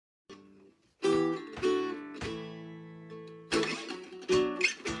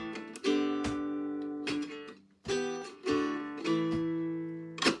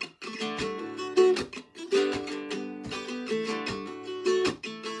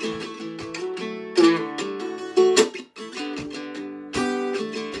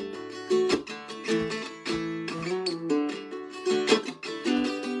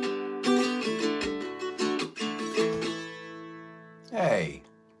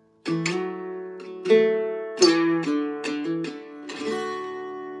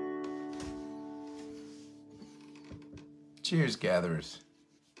gatherers.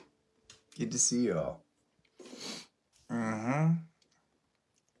 Good to see you all.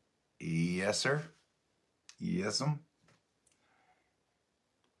 Yes, sir. Yes'm.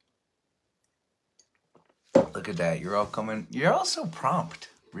 Look at that. You're all coming. You're all so prompt,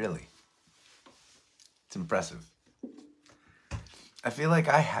 really. It's impressive. I feel like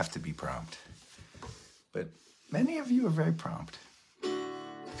I have to be prompt, but many of you are very prompt.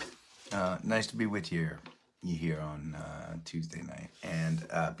 Nice to be with you here on Tuesday night. And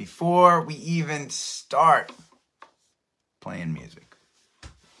before we even start playing music,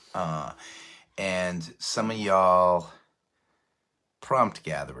 and some of y'all prompt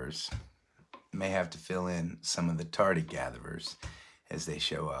gatherers may have to fill in some of the tardy gatherers as they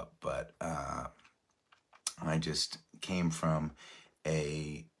show up, but I just came from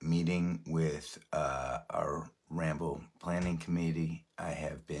a meeting with our RAMBLE planning committee. I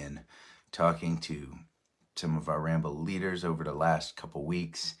have been talking to some of our RAMBLE leaders over the last couple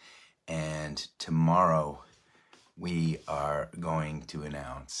weeks, and tomorrow we are going to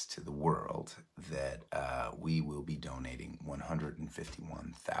announce to the world that we will be donating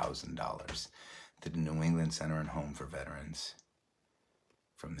 $151,000 to the New England Center and Home for Veterans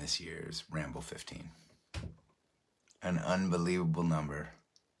from this year's RAMBLE 15. An unbelievable number,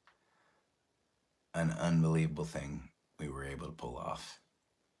 an unbelievable thing we were able to pull off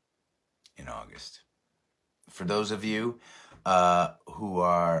in August. For those of you who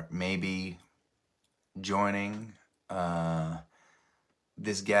are maybe joining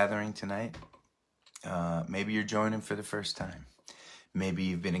this gathering tonight, maybe you're joining for the first time. Maybe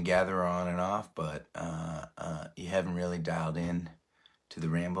you've been a gatherer on and off, but you haven't really dialed in to the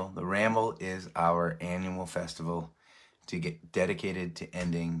RAMBLE. The RAMBLE is our annual festival to get dedicated to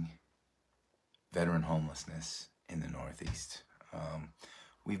ending veteran homelessness in the Northeast.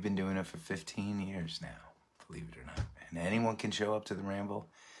 We've been doing it for 15 years now, believe it or not. And anyone can show up to the RAMBLE.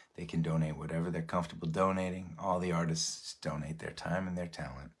 They can donate whatever they're comfortable donating. All the artists donate their time and their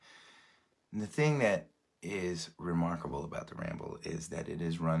talent. And the thing that is remarkable about the RAMBLE is that it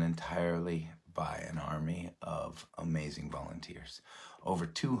is run entirely by an army of amazing volunteers. Over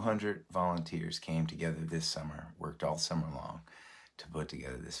 200 volunteers came together this summer, worked all summer long to put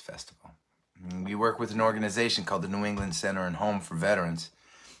together this festival. We work with an organization called the New England Center and Home for Veterans.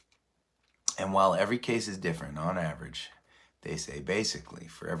 And while every case is different, on average, they say basically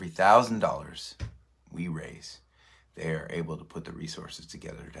for every $1,000 we raise, they are able to put the resources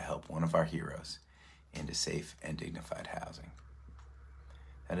together to help one of our heroes into safe and dignified housing.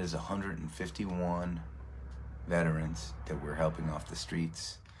 That is 151 veterans that we're helping off the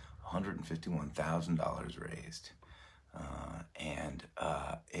streets, $151,000 raised. And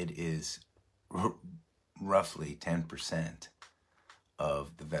it is roughly 10%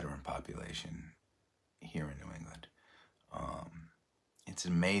 of the veteran population here in New England. It's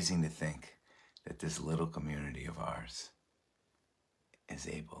amazing to think that this little community of ours is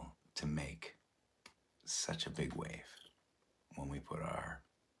able to make such a big wave when we put our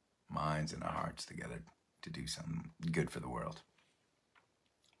minds and our hearts together to do something good for the world.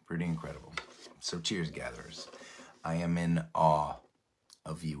 Pretty incredible. So cheers, gatherers. I am in awe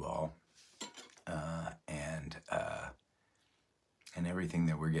of you all and everything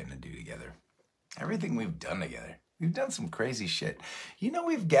that we're getting to do together. Everything we've done together. We've done some crazy shit. You know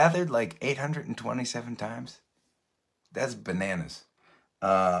we've gathered like 827 times? That's bananas.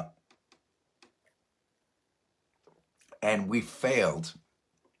 And we failed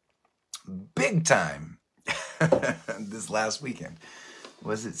big time this last weekend.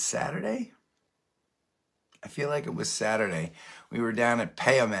 Was it Saturday? I feel like it was Saturday. We were down at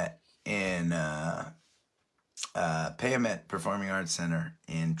Payomet in Payomet Performing Arts Center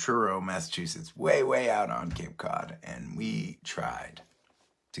in Truro, Massachusetts, way out on Cape Cod, and we tried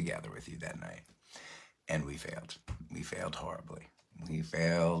to gather with you that night, and we failed. We failed horribly. We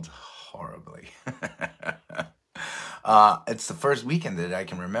failed horribly. It's the first weekend that I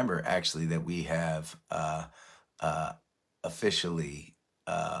can remember, actually, that we have officially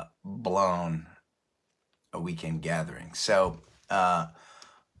blown a weekend gathering. So,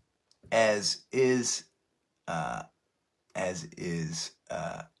 as is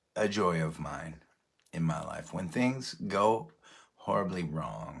a joy of mine in my life, when things go horribly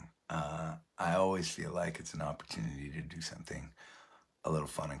wrong, I always feel like it's an opportunity to do something a little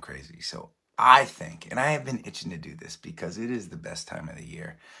fun and crazy. So I think, and I have been itching to do this because it is the best time of the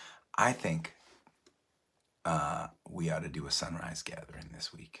year, I think we ought to do a sunrise gathering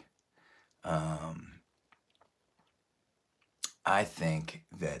this week. I think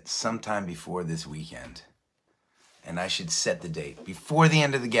that sometime before this weekend, and I should set the date, before the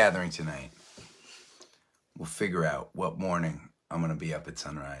end of the gathering tonight, we'll figure out what morning I'm gonna be up at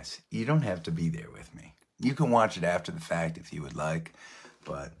sunrise. You don't have to be there with me. You can watch it after the fact if you would like,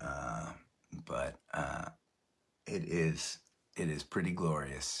 but it is pretty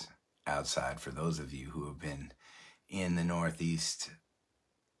glorious outside for those of you who have been in the Northeast,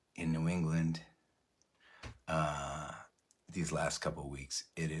 in New England, these last couple of weeks.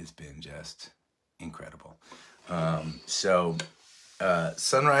 It has been just incredible. So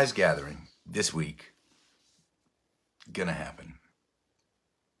sunrise gathering this week, gonna happen.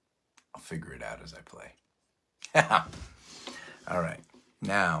 I'll figure it out as I play. All right,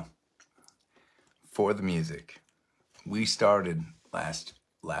 now for the music. We started last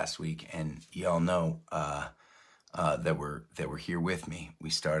week, and y'all know that were here with me. We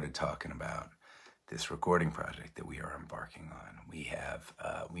started talking about this recording project that we are embarking on.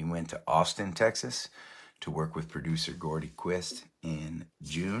 We went to Austin, Texas, to work with producer Gordy Quist in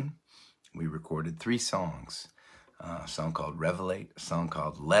June. We recorded 3 songs: a song called "Revelate," a song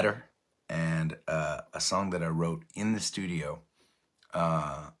called "Letter," and a song that I wrote in the studio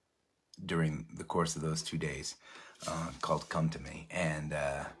during the course of those 2 days, called "Come to Me." And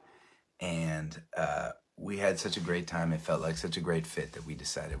we had such a great time. It felt like such a great fit that we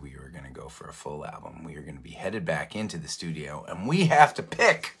decided we were going to go for a full album. We are going to be headed back into the studio, and we have to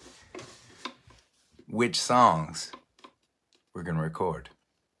pick which songs we're going to record.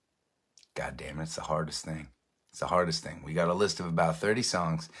 God damn it, it's the hardest thing. It's the hardest thing. We got a list of about 30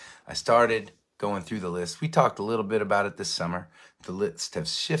 songs. I started going through the list. We talked a little bit about it this summer. The list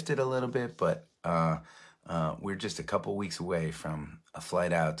has shifted a little bit, but we're just a couple weeks away from a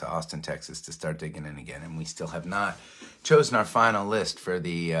flight out to Austin, Texas to start digging in again, and we still have not chosen our final list for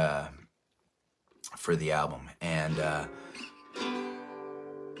the album. And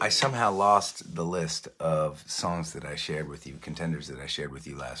I somehow lost the list of songs that I shared with you, contenders that I shared with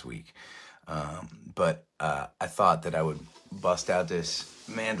you last week. But I thought that I would bust out this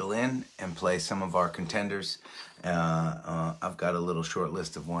mandolin and play some of our contenders. I've got a little short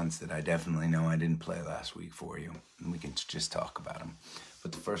list of ones that I definitely know I didn't play last week for you, and we can just talk about them.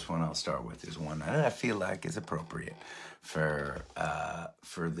 But the first one I'll start with is one that I feel like is appropriate for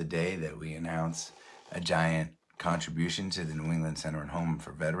the day that we announce a giant contribution to the New England Center and Home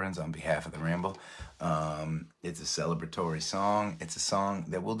for Veterans on behalf of the Ramble. It's a celebratory song. It's a song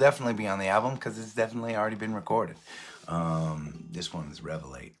that will definitely be on the album because it's definitely already been recorded. This one is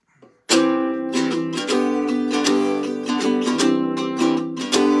 "Revelate."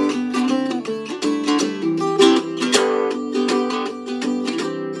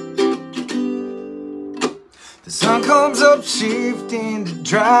 The sun comes up shifting to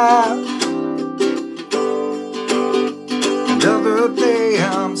dry. Another day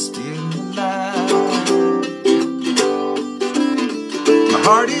I'm still alive. My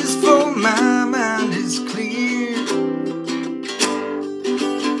heart is full, my mind is clear.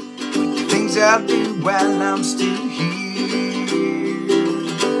 With the things I do while I'm still here.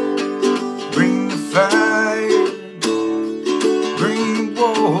 Bring the fire, bring the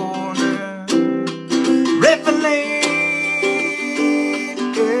water, revelate,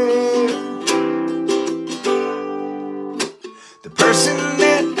 yeah. The person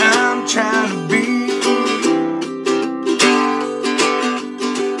that I'm trying to be,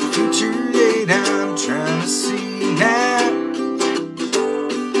 the future that I'm trying to see now.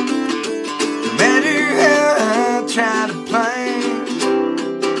 No matter how I try to plan,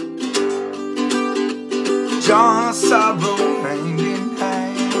 joy and sorrow hand in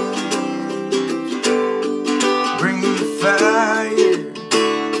hand. Bring the fire,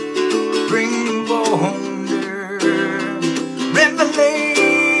 bring the wonder, revelate,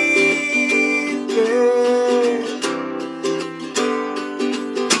 yeah.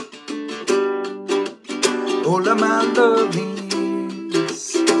 All of my love is,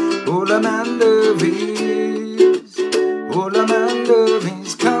 all of my love is, all of my love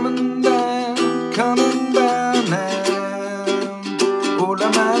is coming down now. All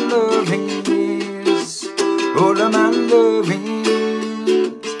of my love is, all of my love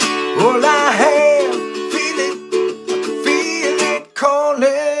is, all I have. Feel it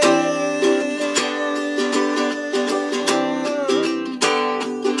calling.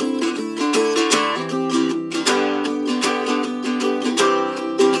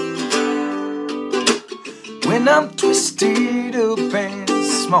 When I'm twisted up and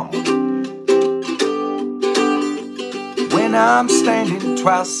small, when I'm standing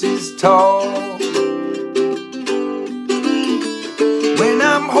twice as tall, when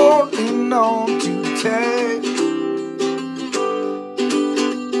I'm holding on too tight,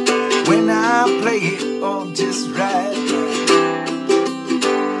 when I play it all just right.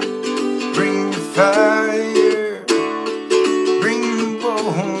 Bring the fire, bring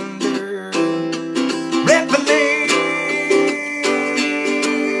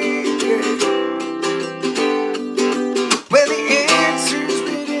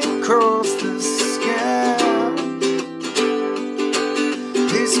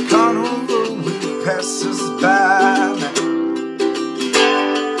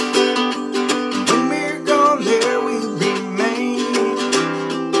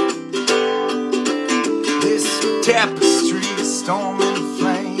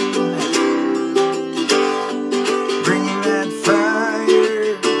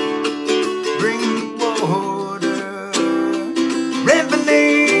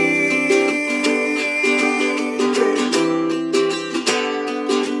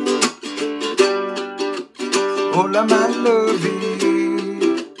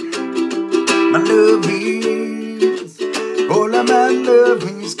My love is, all of my love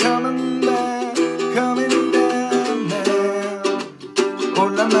is coming back, coming down now.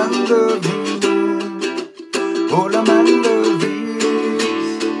 All of my love is, all of my love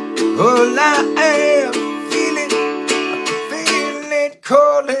is, all I am feeling, feel it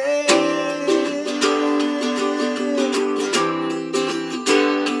calling.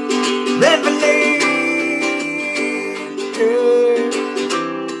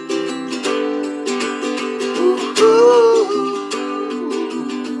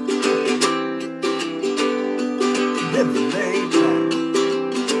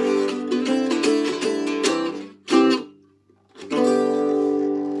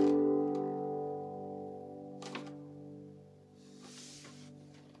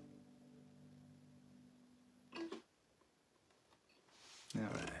 All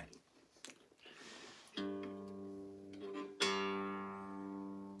right.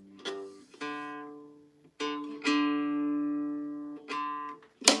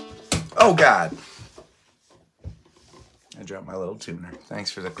 Oh God. I dropped my little tuner.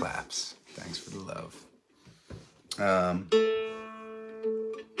 Thanks for the claps. Thanks for the love.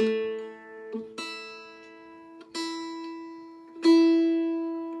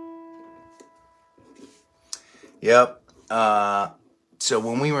 Yep. So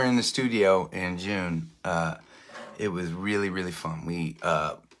when we were in the studio in June, it was really, really fun.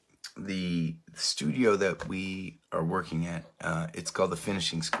 The studio that we are working at, it's called the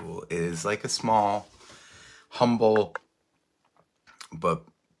Finishing School. It is like a small, humble, but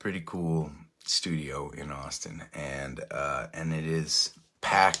pretty cool studio in Austin, and it is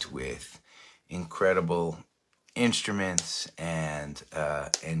packed with incredible instruments and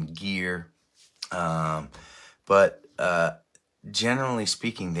gear. But generally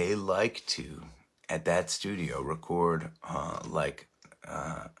speaking, they like to, at that studio, record like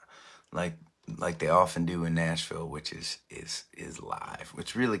they often do in Nashville, which is live,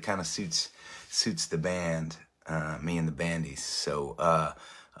 which really kind of suits the band, me and the bandies. So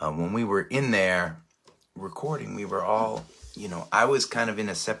when we were in there recording, we were all, you know, I was kind of in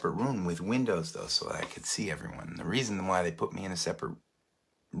a separate room with windows though, so I could see everyone. And the reason why they put me in a separate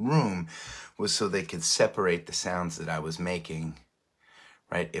room was so they could separate the sounds that I was making,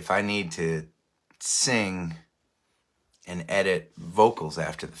 right? If I need to sing and edit vocals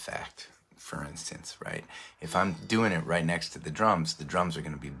after the fact, for instance, right? If I'm doing it right next to the drums are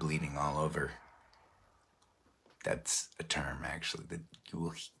going to be bleeding all over. That's a term, actually, that you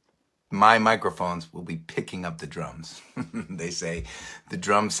will. My microphones will be picking up the drums. They say the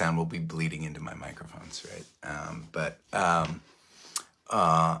drum sound will be bleeding into my microphones, right? But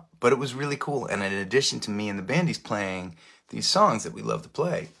it was really cool. And in addition to me and the bandies playing these songs that we love to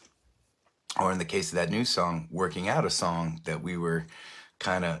play, or in the case of that new song, working out a song that we were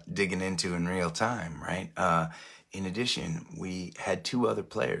kind of digging into in real time, right? In addition, we had two other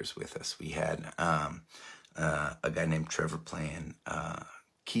players with us. We had a guy named Trevor playing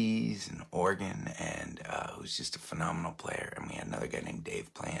keys and organ, and who's just a phenomenal player. And we had another guy named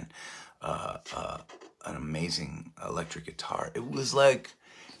Dave playing an amazing electric guitar. It was like,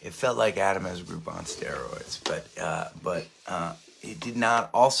 it felt like Adam as a group on steroids, but it did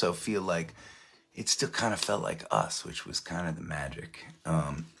not also feel like, it still kind of felt like us, which was kind of the magic.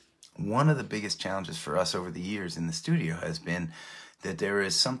 One of the biggest challenges for us over the years in the studio has been that there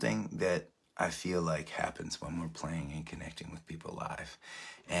is something that I feel like happens when we're playing and connecting with people live.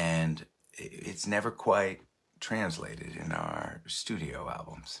 And it's never quite translated in our studio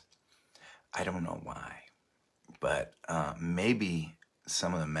albums. I don't know why, but maybe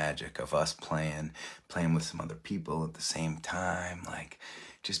some of the magic of us playing with some other people at the same time, like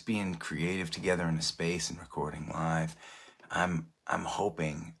just being creative together in a space and recording live. I'm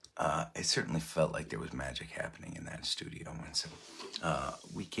hoping, it certainly felt like there was magic happening in that studio, and so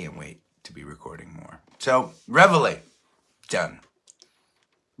we can't wait to be recording more. So, RAMBLE, done,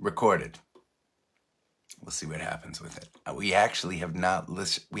 recorded. We'll see what happens with it. We actually have not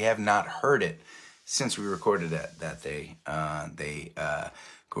heard it since we recorded it that day.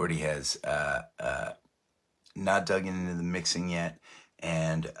 Gordy has not dug into the mixing yet,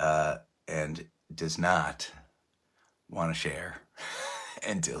 and does not want to share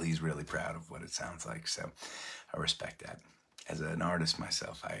until he's really proud of what it sounds like. So I respect that. As an artist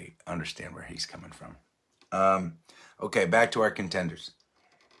myself, I understand where he's coming from. Okay, back to our contenders.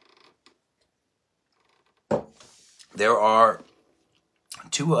 There are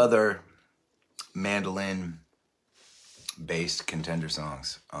two other mandolin-based contender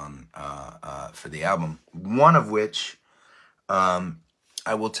songs on for the album. One of which, I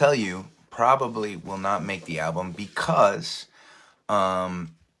will tell you, probably will not make the album because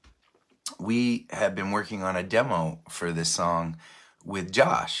we have been working on a demo for this song with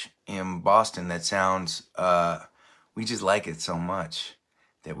Josh in Boston that sounds, we just like it so much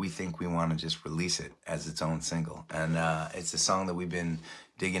that we think we want to just release it as its own single. And it's a song that we've been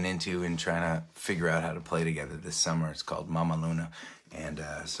digging into and trying to figure out how to play together this summer. It's called Mama Luna. And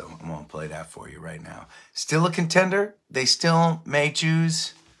so I'm going to play that for you right now. Still a contender. They still may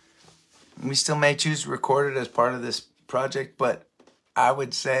choose, we still may choose to record it as part of this project, but I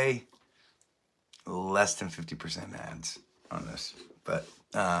would say less than 50% ads on this. But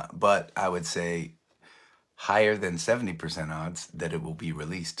I would say higher than 70% odds that it will be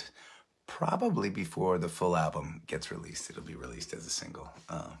released probably before the full album gets released. It'll be released as a single.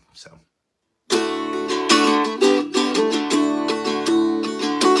 So.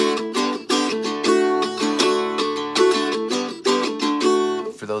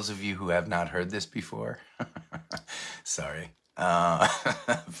 For those of you who have not heard this before, sorry.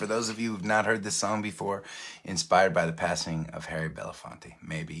 For those of you who've not heard this song before, inspired by the passing of Harry Belafonte,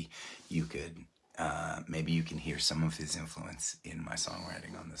 maybe you can hear some of his influence in my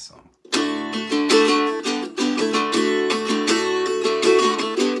songwriting on this song.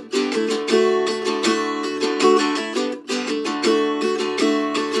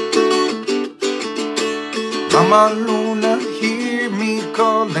 Mama Luna, hear me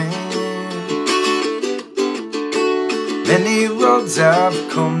calling. Many roads I've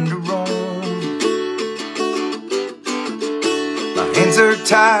come to roam. My hands are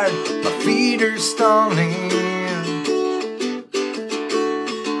tired, my feet are stalling.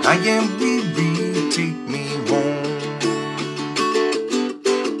 I am weary, take me home.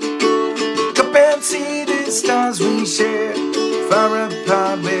 Cup and seed is stars we share, far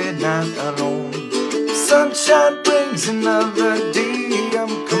apart but not alone. Sunshine brings another day.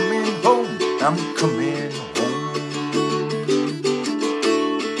 I'm coming home, I'm coming home.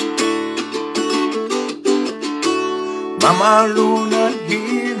 Mama Luna,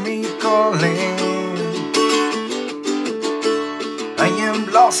 hear me calling. I am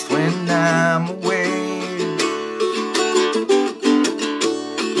lost when I'm away.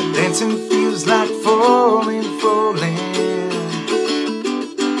 The dancing feels like falling, falling.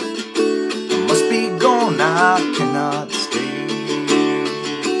 I must be gone, I cannot stay.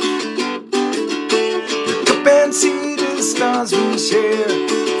 The cup and seed and stars we share,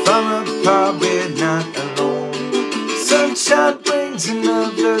 far apart we're not alone. Sunshine brings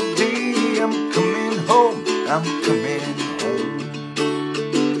another day. I'm coming home, I'm coming home.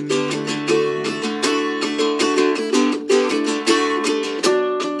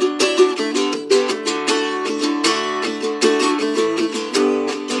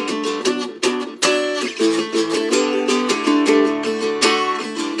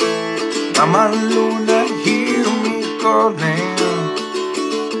 Mama Luna, hear me calling.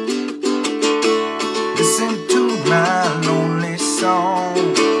 Listen to my lonely song.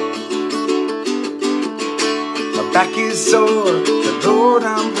 My back is sore, the road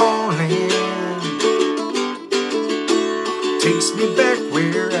I'm hauling takes me back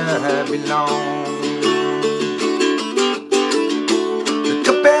where I belong. The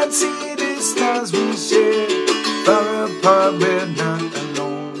cup and seed is stars we share, far apart we're not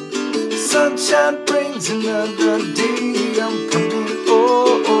alone. Sunshine brings another day. I'm coming,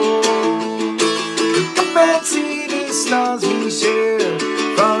 oh, oh. The cup and seed is stars we share,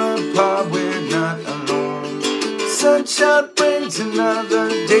 far apart we're not alone. Sunshine brings another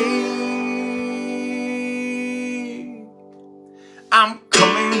day. I'm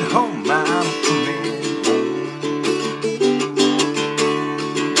coming home, I'm coming home.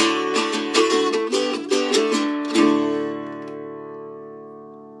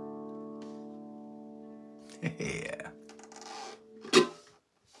 Yeah.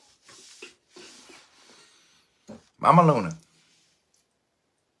 Mama Luna.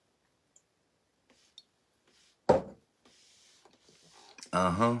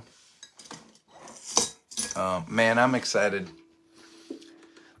 Man, I'm excited.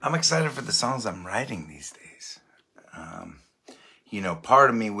 I'm excited for the songs I'm writing these days. You know, part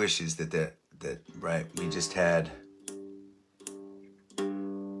of me wishes that right, we just had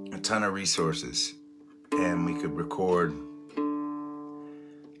a ton of resources and we could record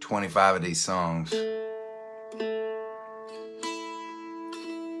 25 of these songs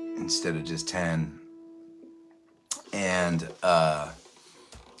instead of just 10.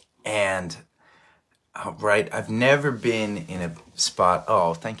 Right, I've never been in a spot.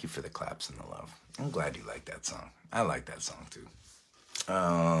 Oh, thank you for the claps and the love. I'm glad you like that song. I like that song too.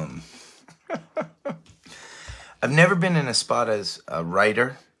 I've never been in a spot as a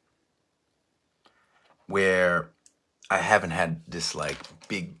writer where I haven't had this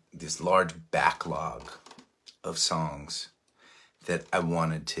large backlog of songs that I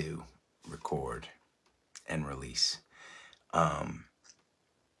wanted to record and release.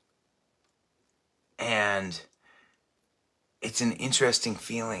 And it's an interesting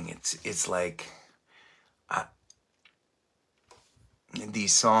feeling. It's like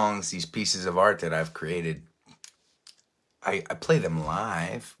these songs, these pieces of art that I've created, I play them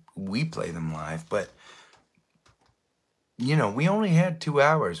live. We play them live, but you know, we only had 2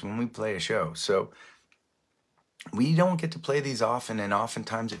 hours when we play a show. So we don't get to play these often, and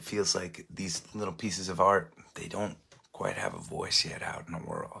oftentimes it feels like these little pieces of art, they don't quite have a voice yet out in the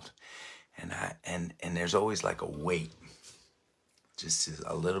world. And there's always like a weight, just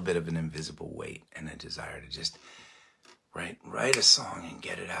a little bit of an invisible weight, and a desire to just write a song and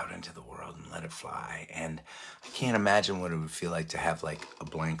get it out into the world and let it fly. And I can't imagine what it would feel like to have like a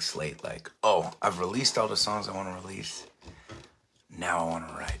blank slate, like, oh, I've released all the songs I want to release. Now I want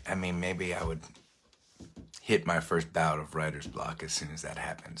to write. I mean, maybe I would hit my first bout of writer's block as soon as that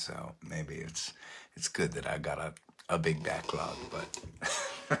happened. So maybe it's good that I got a big backlog, but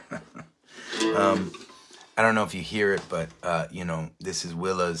I don't know if you hear it, but you know, this is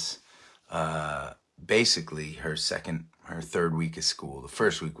Willa's basically her third week of school. The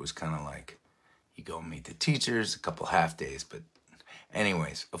first week was kind of like you go meet the teachers, a couple half days, but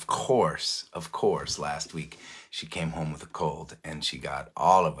anyways, of course, last week she came home with a cold and she got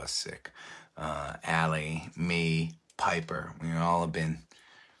all of us sick. Allie, me, Piper, we all have been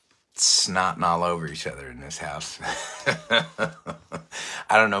snotting all over each other in this house.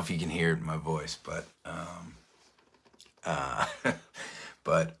 I don't know if you can hear it in my voice, but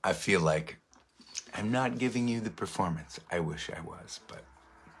but I feel like I'm not giving you the performance I wish I was, but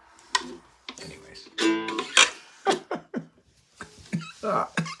anyways.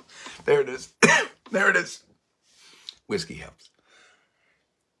 There it is. There it is. Whiskey helps.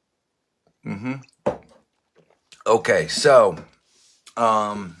 Okay, so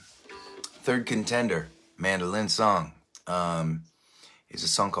third contender, mandolin song, is a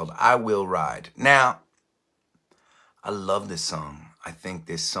song called I Will Ride. Now, I love this song. I think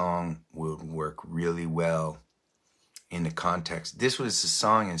this song would work really well in the context. This was a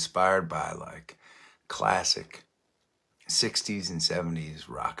song inspired by like classic 60s and 70s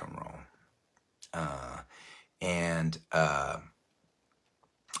rock and roll.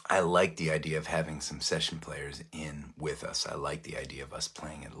 I like the idea of having some session players in with us. I like the idea of us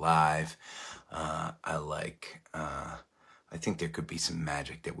playing it live. I think there could be some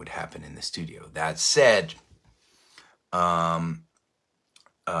magic that would happen in the studio. That said,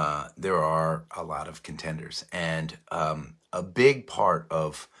 there are a lot of contenders, and a big part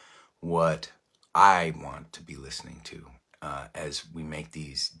of what I want to be listening to as we make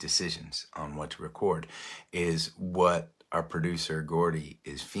these decisions on what to record is what our producer Gordy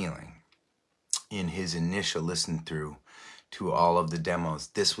is feeling in his initial listen through to all of the demos.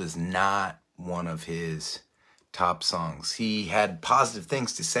 This was not one of his top songs. He had positive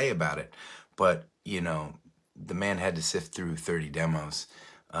things to say about it, but you know, the man had to sift through 30 demos,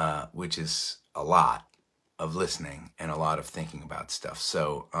 which is a lot of listening and a lot of thinking about stuff.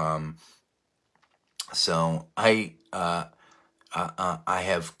 So I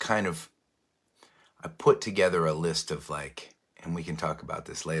have kind of, I put together a list of like, and we can talk about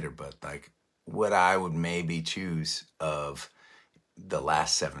this later, but like what I would maybe choose of the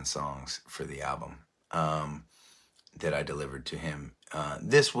last 7 songs for the album that I delivered to him.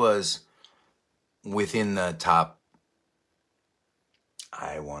 This was within the top,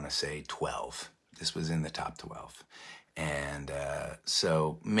 I want to say 12. This was in the top 12. And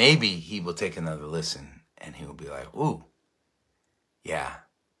so maybe he will take another listen and he will be like, ooh, yeah.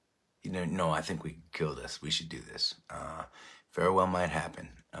 You know, no, I think we can kill this. We should do this. Very well might happen.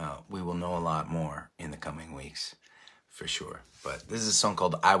 We will know a lot more in the coming weeks, for sure. But this is a song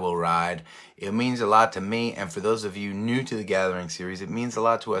called I Will Ride. It means a lot to me, and for those of you new to the Gathering series, it means a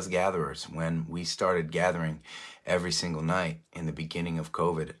lot to us gatherers. When we started gathering every single night in the beginning of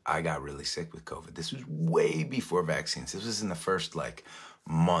COVID, I got really sick with COVID. This was way before vaccines. This was in the first, like,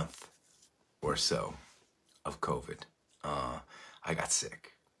 month or so of COVID. I got sick.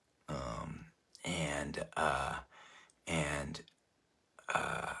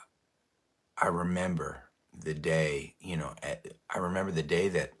 I remember the day, you know, I remember the day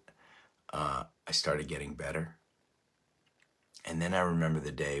that I started getting better. And then I remember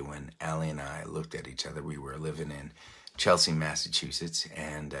the day when Allie and I looked at each other. We were living in Chelsea, Massachusetts,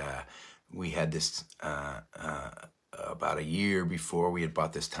 and we had this, about a year before, we had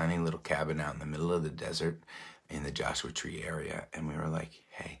bought this tiny little cabin out in the middle of the desert in the Joshua Tree area. And we were like,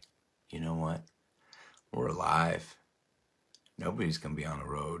 hey, you know what? We're alive. Nobody's gonna be on the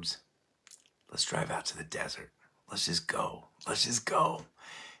roads. Let's drive out to the desert. Let's just go. Let's just go.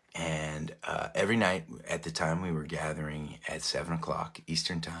 And every night at the time we were gathering at 7 o'clock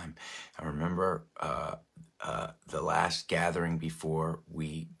Eastern time. I remember the last gathering before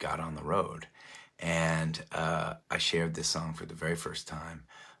we got on the road. And I shared this song for the very first time.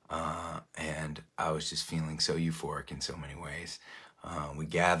 And I was just feeling so euphoric in so many ways. We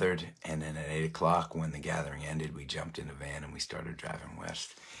gathered, and then at 8 o'clock when the gathering ended, we jumped in a van and we started driving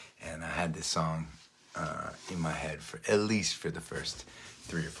west. And I had this song in my head for at least for the first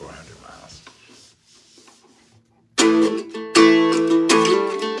 300 or 400 miles.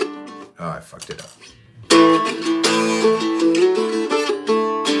 Oh, I fucked it up.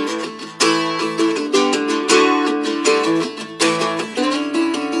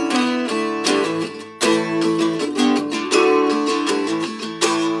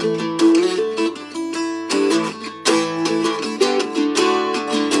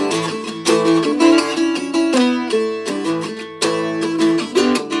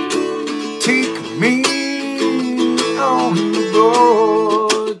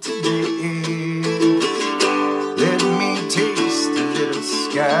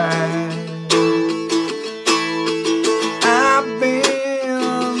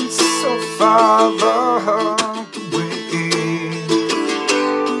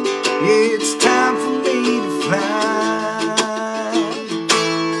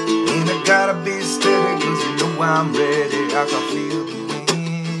 I'm ready, I can feel the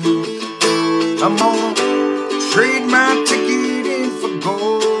wind. I'm gonna trade my ticket in for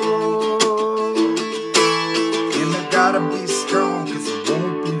gold. And I gotta be strong, cause it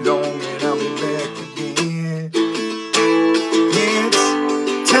won't be long and I'll be back again. It's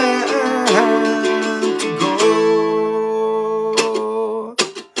time to go.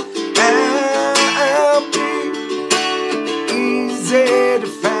 I'll be easy to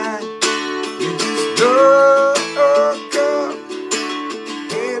find. You just go.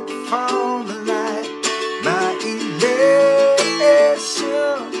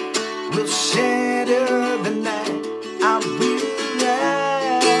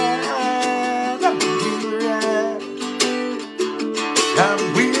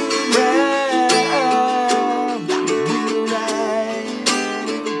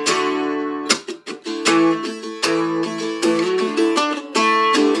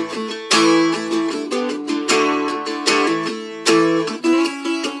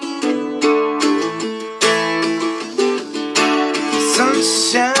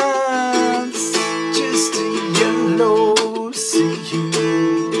 Sunshine's just a yellow sea.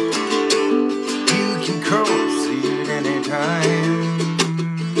 You can cross it anytime.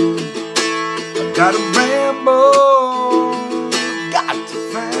 I've got to ramble, got to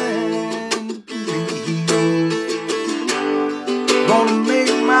find belief. Gonna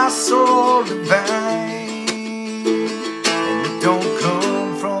make my soul divine. And it don't come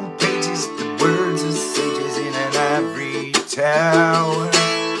from pages, the words of sages in an ivory tower.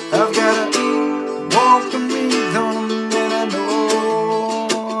 I've gotta walk the rhythm that I know,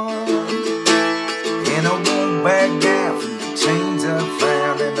 and I won't back down from the chains I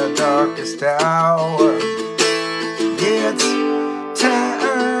found in the darkest hour. Yeah, it's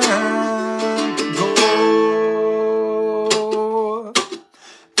time to go.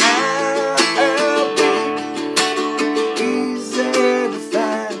 I'll be easy to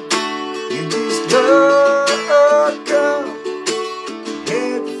find. You just look up.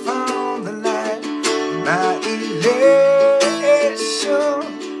 My elation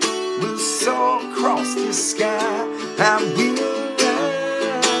will soar across the sky. I will ride,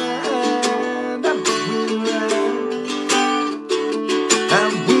 I will ride, I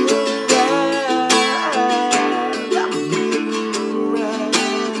will ride, I will ride.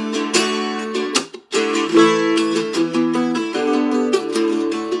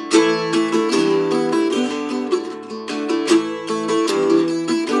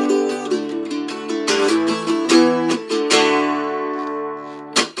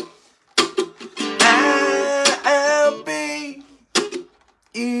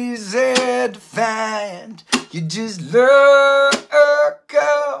 Easy to find. You just look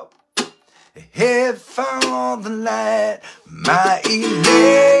up ahead for the light. My elation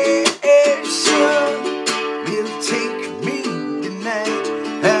will take me tonight.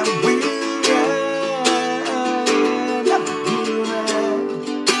 I will ride, I will ride,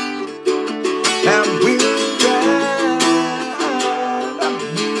 I will ride, I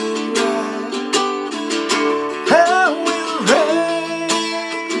will ride, I will ride.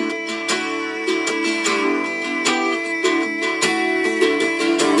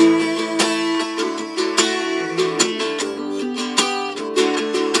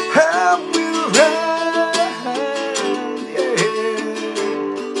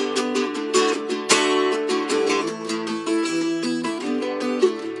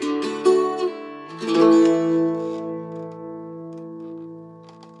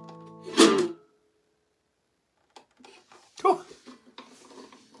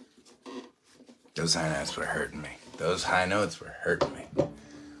 Those high notes were hurting me. Those high notes were hurting me.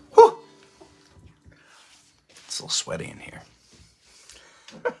 Whew! It's a little sweaty in here.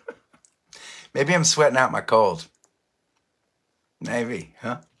 Maybe I'm sweating out my cold. Maybe,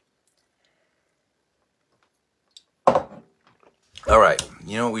 huh? All right,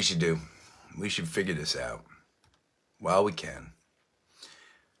 you know what we should do? We should figure this out while we can.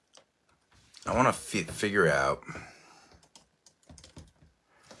 I want to figure out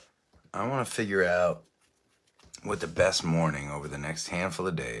what the best morning over the next handful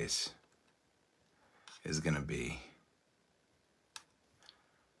of days is going to be.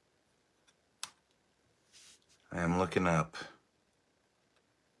 I am looking up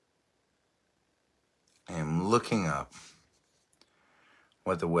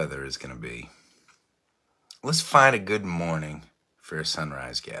what the weather is going to be. Let's find a good morning for a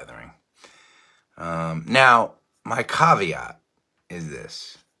sunrise gathering. Now, my caveat is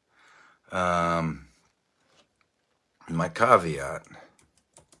this. My caveat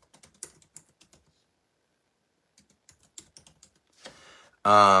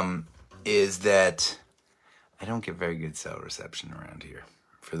is that I don't get very good cell reception around here.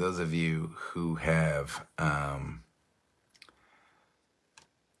 For those of you who have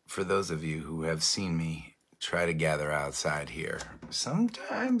seen me try to gather outside here,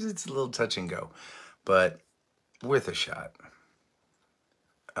 sometimes it's a little touch and go, but worth a shot.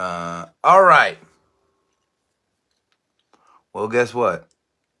 All right. Well, guess what?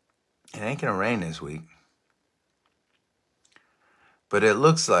 It ain't gonna rain this week. But it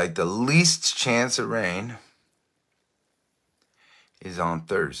looks like the least chance of rain is on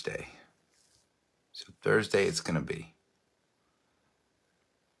Thursday. So Thursday it's gonna be.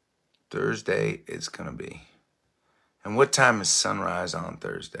 Thursday it's gonna be. And what time is sunrise on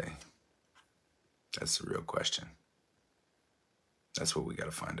Thursday? That's the real question. That's what we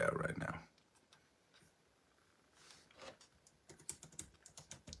gotta find out right now.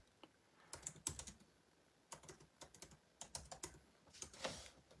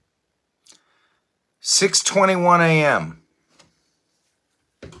 "6:21 a.m.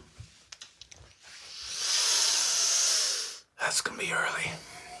 That's gonna be early.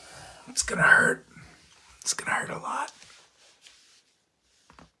 It's gonna hurt. It's gonna hurt a lot.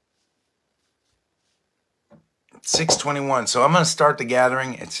 6:21. So I'm gonna start the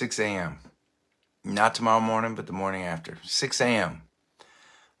gathering at 6 a.m. Not tomorrow morning, but the morning after. 6 a.m.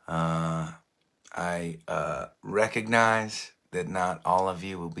 I recognize that not all of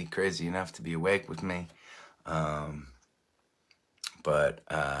you will be crazy enough to be awake with me. But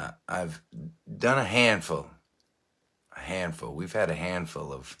I've done a handful. We've had a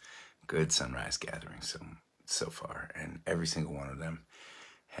handful of good sunrise gatherings so far, and every single one of them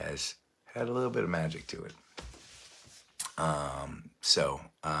has had a little bit of magic to it. So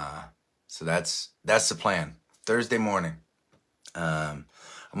that's the plan. Thursday morning. I'm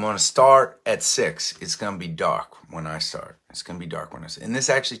going to start at 6. It's going to be dark when I start. And this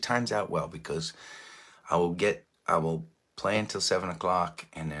actually times out well because I will play until 7 o'clock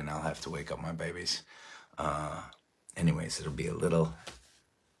and then I'll have to wake up my babies. Anyways, it'll be a little,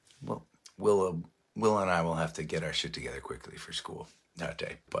 well, Will and I will have to get our shit together quickly for school that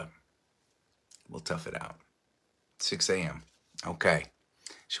day, but we'll tough it out. 6 a.m. Okay.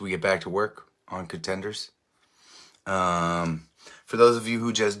 Should we get back to work on Contenders? For those of you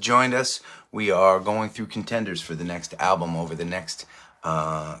who just joined us, we are going through Contenders for the next album over the next,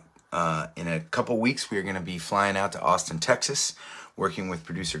 in a couple weeks, we're going to be flying out to Austin, Texas, working with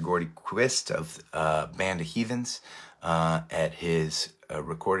producer Gordy Quist of Band of Heathens at his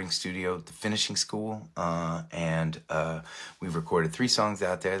recording studio, The Finishing School. And we've recorded 3 songs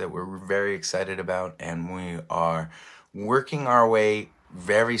out there that we're very excited about. And we are working our way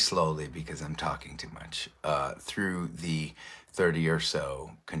very slowly, because I'm talking too much, through the 30 or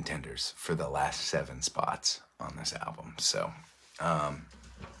so contenders for the last 7 spots on this album. So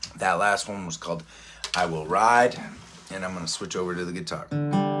that last one was called I Will Ride, and I'm going to switch over to the guitar.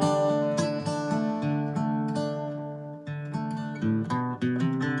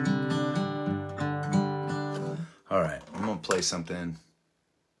 All right, I'm going to play something.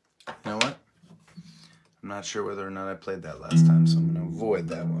 You know what? I'm not sure whether or not I played that last time, so I'm going to avoid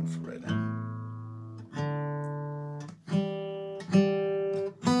that one for right now.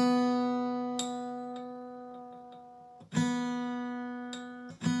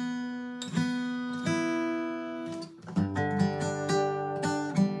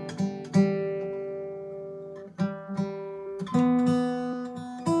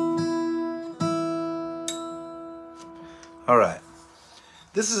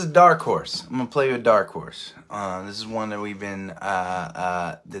 This is a dark horse. I'm gonna play you a dark horse. This is one that we've been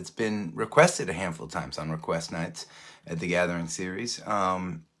that's been requested a handful of times on request nights at the Gathering series.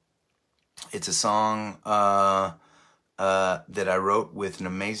 It's a song that I wrote with an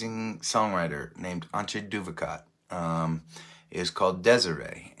amazing songwriter named Antje Duvakat. It's called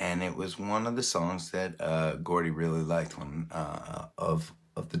Desiree, and it was one of the songs that Gordy really liked one of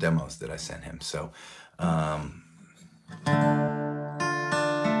the demos that I sent him. So.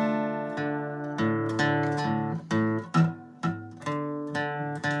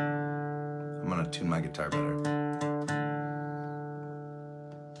 I'm gonna tune my guitar better.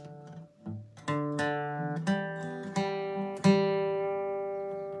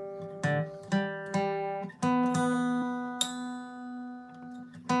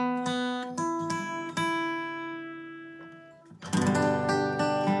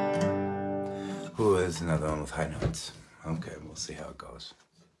 Ooh, there's another one with high notes. Okay, we'll see how it goes.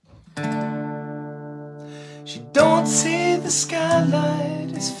 She don't see the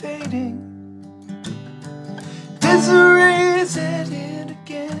skylight is fading. Desiree's at it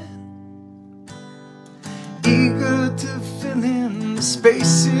again, eager to fill in the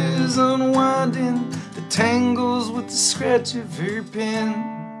spaces, unwinding the tangles with the scratch of her pen.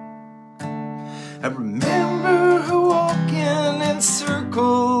 I remember her walking in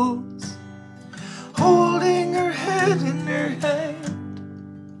circles, holding her head in her hand.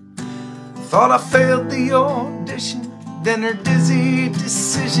 Thought I failed the audition, then her dizzy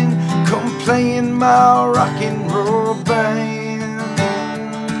decision come playing my rock and roll band.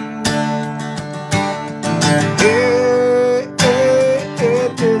 Hey, hey, hey,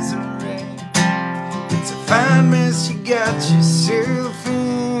 Desiree, it's a fine mess you got yourself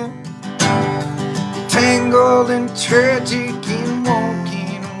in. You're tangled and tragic in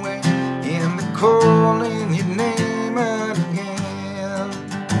walking away, in the calling your name out again.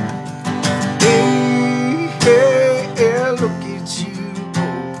 Hey, hey, hey, look at you,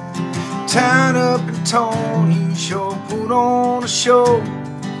 tied up and torn. You sure put on a show.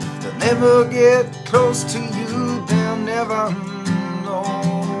 They'll never get close to you, they'll never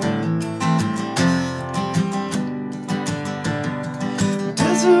know.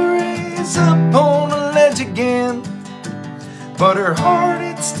 Desiree's up on a ledge again, but her heart,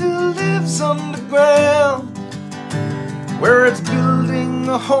 it still lives underground, where it's building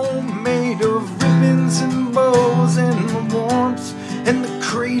a home made of ribbons and bows and the warmth and the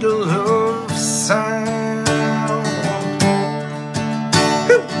cradle of sound.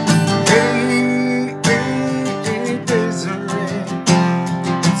 Hey, hey, hey, Desiree,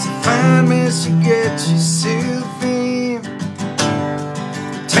 it's a fine mess you get yourself in,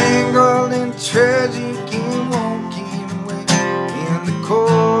 tangled and tragic in walking away, in the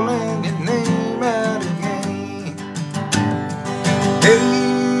calling your name out again. Hey,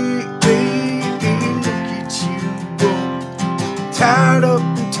 hey, hey, look at you go, tied up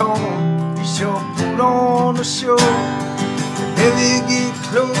and torn. You sure put on a show. They'll never get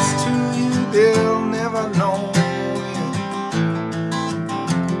close to you, they'll never know.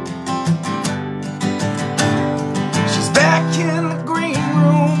 She's back in the green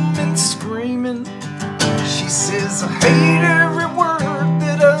room and screaming. She says, I hate every word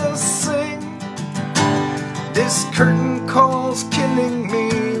that I sing. This curtain call's killing me.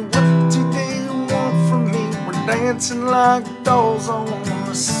 What do they want from me? We're dancing like dolls on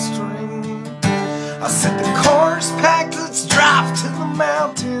a string. I said the car's packed, let's drive to the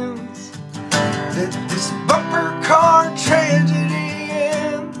mountains. Let this bumper car tragedy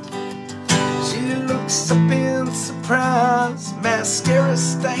end. She looks up in surprise, mascara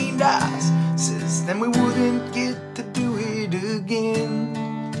stained eyes, says then we wouldn't get to do it again.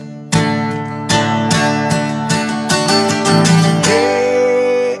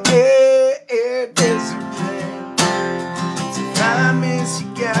 Hey, hey, hey, Desiree, it's a fine mess you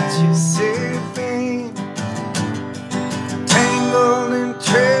got yourself in, tangled and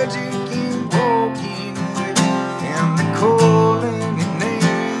tragic in walking away, and the calling your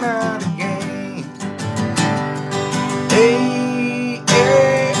name out again. Hey,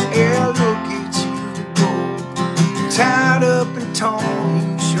 hey, hey, look at you go, tied up and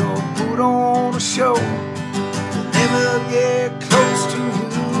torn. You sure put on a show. They'll never get close to you,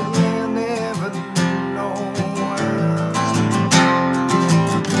 they'll never know.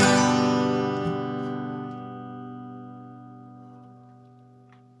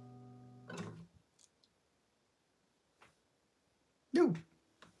 No.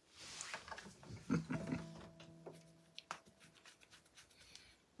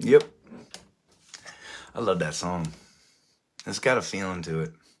 Yep. I love that song. It's got a feeling to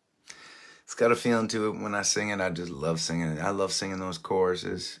it. It's got a feeling to it when I sing it. I just love singing it. I love singing those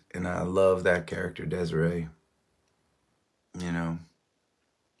choruses, and I love that character, Desiree. You know,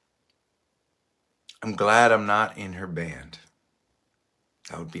 I'm glad I'm not in her band.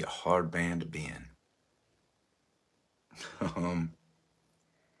 That would be a hard band to be in.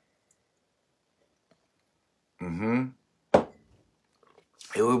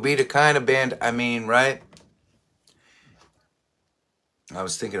 It would be the kind of band, I mean, right? I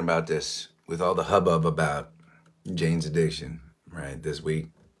was thinking about this with all the hubbub about Jane's Addiction, right, this week.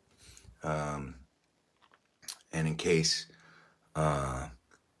 And in case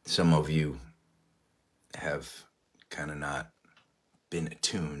some of you have kind of not been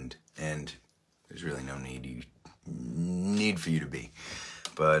attuned, and there's really no need for you to be.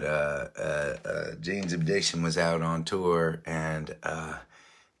 But Jane's Addiction was out on tour, and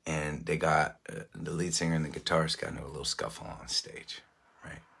they got the lead singer and the guitarist got into a little scuffle on stage,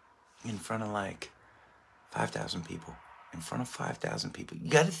 right? In front of like 5,000 people. In front of 5,000 people. You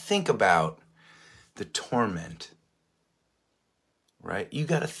got to think about the torment, right? You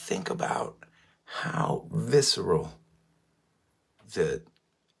got to think about how visceral the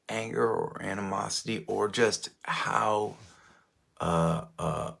anger or animosity, or just how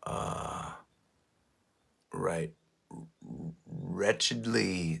right,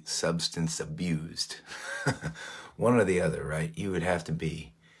 wretchedly substance abused, one or the other, right? You would have to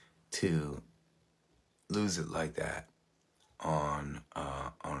be to lose it like that on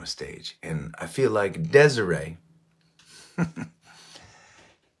a stage. And I feel like Desiree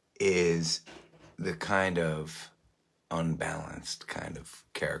is the kind of unbalanced kind of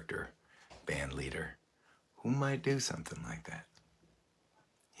character band leader who might do something like that,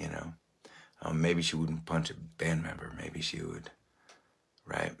 you know? Maybe she wouldn't punch a band member. Maybe she would,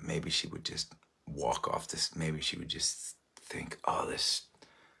 right? Maybe she would just walk off this. Maybe she would just think, oh,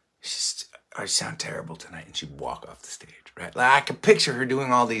 I sound terrible tonight. And she'd walk off the stage, right? Like, I could picture her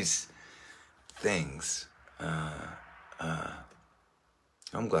doing all these things.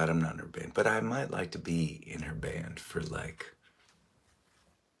 I'm glad I'm not in her band, but I might like to be in her band for like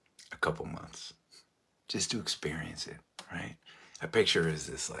a couple months just to experience it, right? I picture her as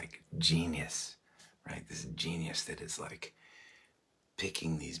this like genius, right? This genius that is like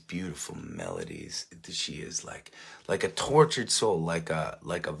picking these beautiful melodies. That she is like a tortured soul, like a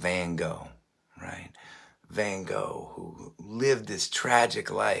Van Gogh, right? Van Gogh, who lived this tragic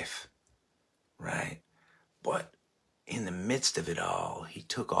life, right? But in the midst of it all, he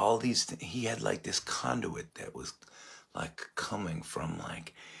took all these, he had like this conduit that was like coming from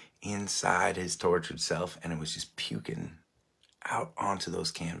like inside his tortured self, and it was just puking out onto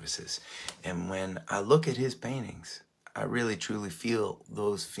those canvases. And when I look at his paintings, I really truly feel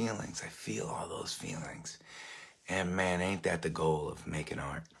those feelings. I feel all those feelings. And man, ain't that the goal of making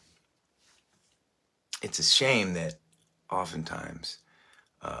art? It's a shame that oftentimes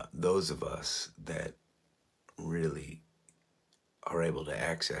those of us that really are able to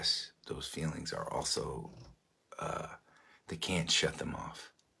access those feelings are also, they can't shut them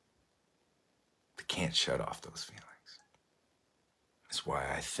off. They can't shut off those feelings. That's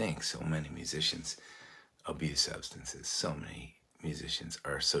why I think so many musicians abuse substances. So many musicians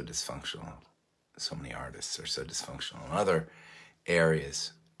are so dysfunctional. So many artists are so dysfunctional in other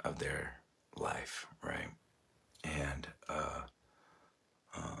areas of their life, right? And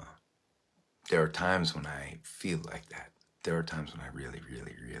there are times when I feel like that. There are times when I really,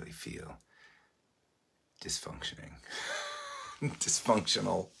 really, really feel dysfunctional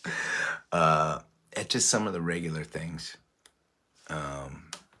at just some of the regular things.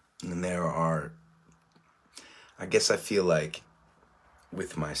 And there are, I guess I feel like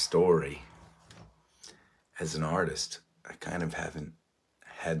with my story as an artist, I kind of haven't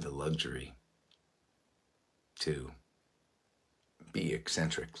had the luxury to be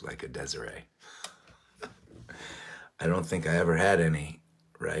eccentric like a Desiree. I don't think I ever had any,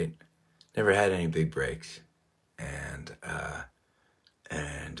 right? Never had any big breaks. And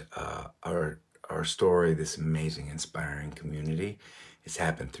our story, this amazing, inspiring community, it's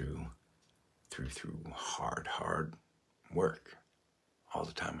happened through hard work, all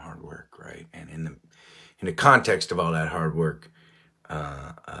the time hard work, right? And in the context of all that hard work,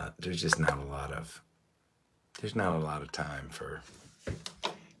 there's just not a lot of time for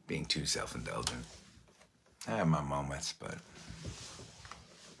being too self-indulgent. I have my moments, but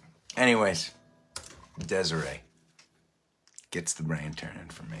anyways, Desiree gets the brain turning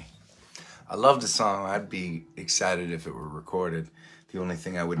for me. I love the song. I'd be excited if it were recorded. The only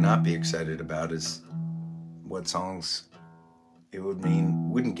thing I would not be excited about is what songs it would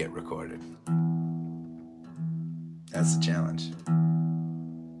mean wouldn't get recorded. That's the challenge.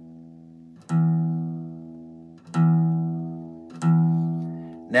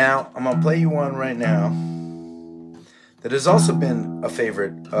 Now, I'm going to play you one right now that has also been a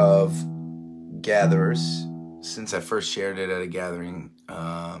favorite of gatherers since I first shared it at a gathering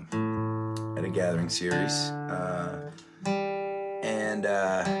series, and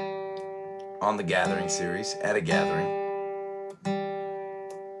on the gathering series at a gathering.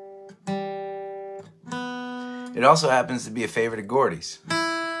 It also happens to be a favorite of Gordy's.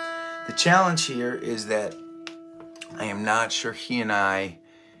 The challenge here is that I am not sure he and I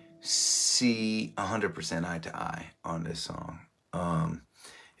see 100% eye to eye on this song.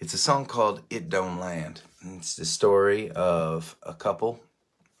 It's a song called It Don't Land. It's the story of a couple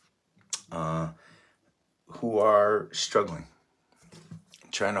who are struggling,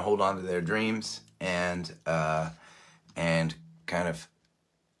 trying to hold on to their dreams and kind of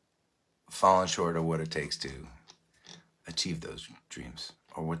falling short of what it takes to achieve those dreams,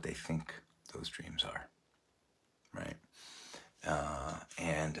 or what they think those dreams are, right?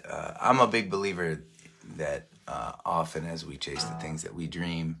 I'm a big believer that often as we chase the things that we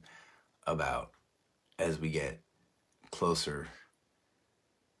dream about, as we get closer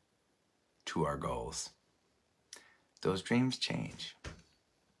to our goals, those dreams change.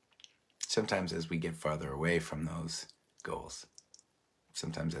 Sometimes as we get farther away from those goals,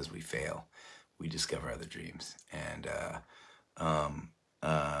 sometimes as we fail, we discover other dreams. And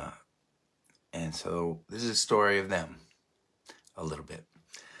so this is a story of them a little bit.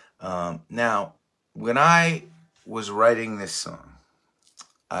 Now, when I was writing this song,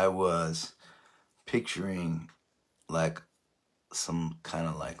 I was picturing like some kind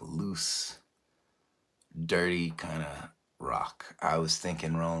of like loose, dirty kind of rock. I was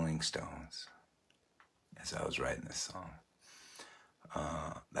thinking Rolling Stones as I was writing this song.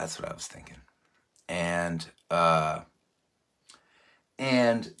 That's what I was thinking. And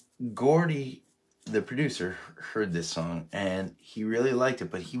Gordy, the producer, heard this song and he really liked it,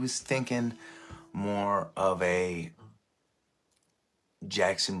 but he was thinking more of a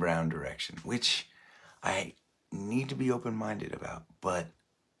Jackson Browne direction, which I need to be open-minded about, but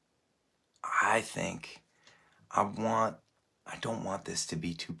I think I don't want this to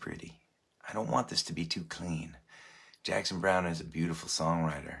be too pretty. I don't want this to be too clean. Jackson Browne is a beautiful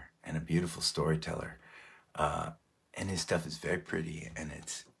songwriter and a beautiful storyteller, and his stuff is very pretty and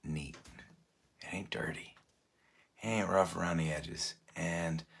it's neat. It ain't dirty. It ain't rough around the edges.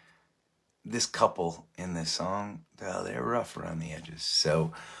 And this couple in this song, they're rough around the edges.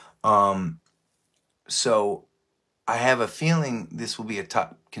 So I have a feeling this will be a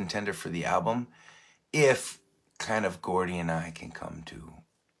top contender for the album if kind of Gordy and I can come to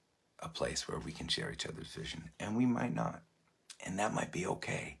a place where we can share each other's vision. And we might not. And that might be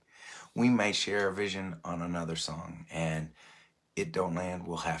okay. We might share a vision on another song, and It Don't Land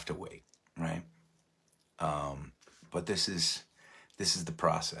will have to wait, right? But this is the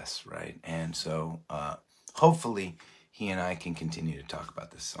process, right? And so hopefully he and I can continue to talk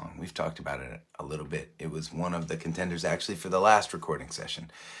about this song. We've talked about it a little bit. It was one of the contenders actually for the last recording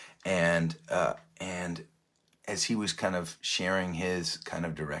session. And as he was kind of sharing his kind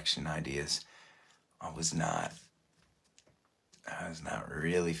of direction ideas, I was not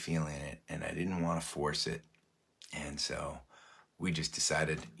really feeling it, and I didn't want to force it. And so we just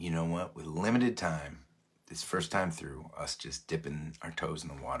decided, you know what, with limited time, this first time through, us just dipping our toes in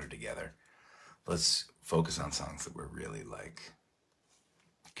the water together, let's focus on songs that we're really like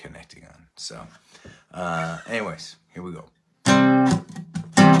connecting on. So anyways, here we go.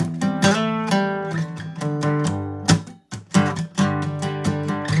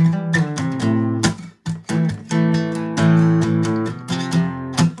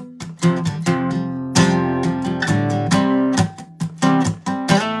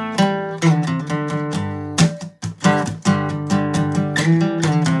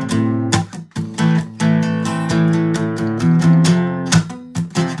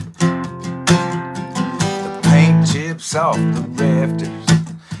 Off the rafters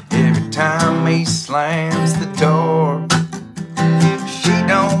every time he slams the door. She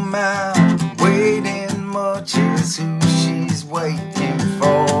don't mind waiting much, is who she's waiting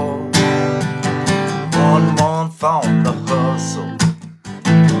for. 1 month on the hustle,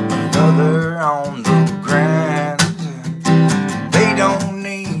 another on the grind. They don't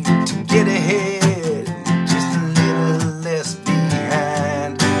need to get ahead, just a little less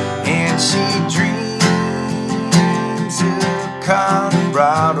behind. And she dreams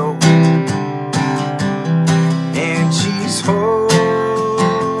Colorado, and she's holding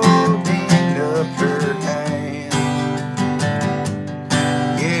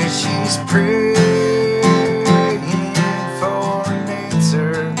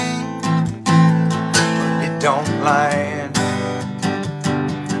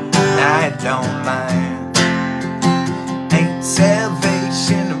don't lie. Ain't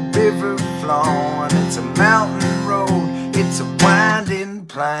salvation a river flowing, it's a mountain road, it's a winding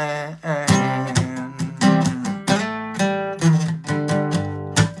plan.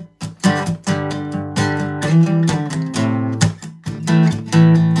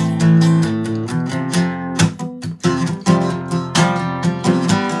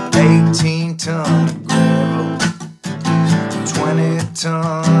 18-ton of gravel,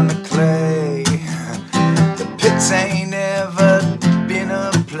 20-ton of clay. The pits ain't ever been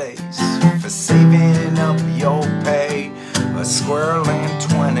a place for saving up your pay. A squirrel and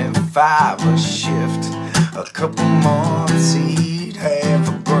 25 a shift, a couple months he'd have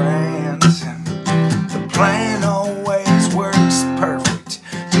a grand. The plan always works perfect.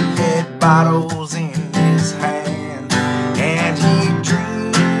 He had bottles in his hand, and he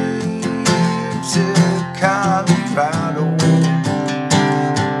dreams of Colorado,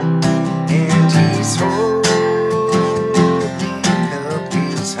 and he's holding up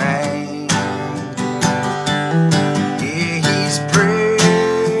his hand. Yeah, he's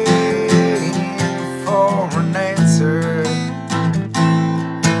praying for an answer,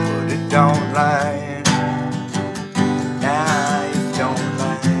 but it don't lie. Nah, it don't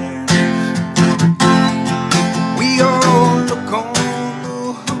lie. We all look on the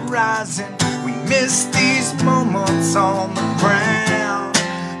horizon, we miss these moments on the ground.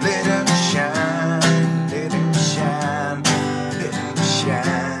 Let him shine, let him shine, let him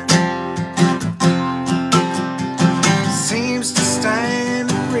shine. Seems to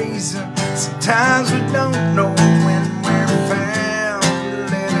stand a reason, sometimes we don't know when we're found.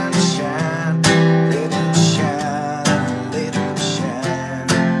 Let him shine, let him shine, let him shine.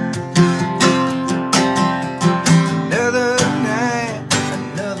 Another night,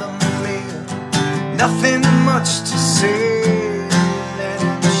 another meal, nothing much to say. Let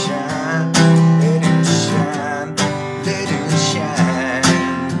him shine, let him shine, let him shine.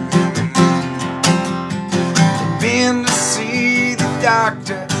 Been to see the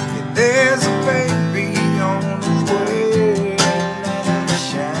doctor, yeah, there's a baby on the way. Let him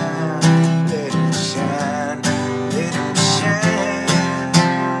shine, let him shine, let him shine.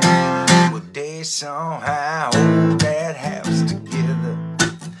 Well, they somehow hold that house together,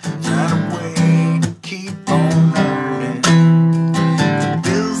 find a way to keep on earning. The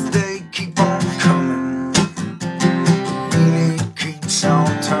bills, they keep on coming, really keeps on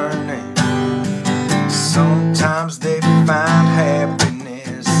turning. Sometimes they find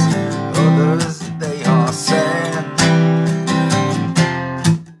happiness, others they are sad.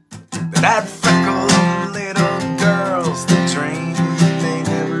 But that freckled little girl's the dream they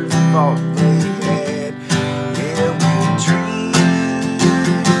never thought they had. Yeah, we dream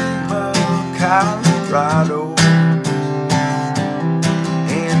of Colorado,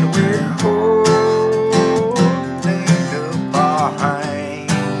 and we're holding up our hand.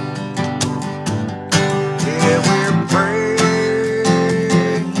 Yeah, we're praying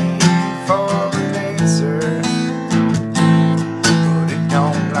for an answer, but it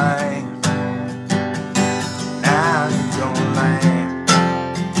don't lie. Nah, it don't lie.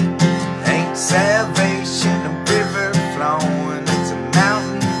 Ain't salvation a river flowing, it's a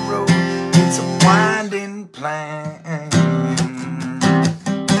mountain road, it's a winding plan.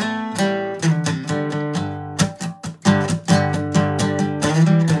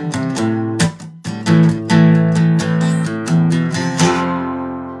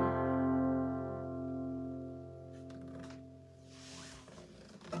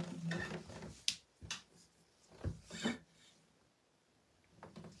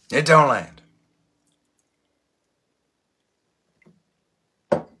 It don't land.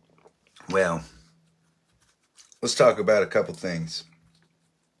 Well, let's talk about a couple things.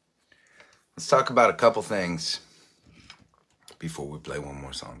 Let's talk about a couple things before we play one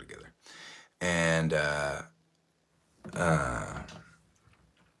more song together. And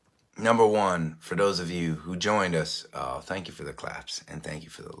number one, for those of you who joined us, thank you for the claps and thank you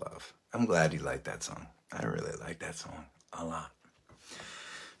for the love. I'm glad you liked that song. I really like that song a lot.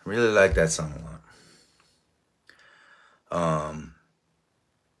 I really like that song a lot.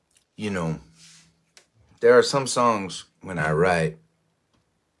 You know, there are some songs when I write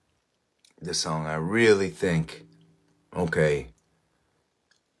the song, I really think, okay,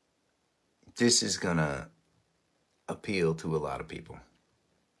 this is gonna appeal to a lot of people.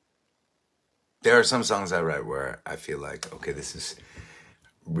 There are some songs I write where I feel like, okay, this is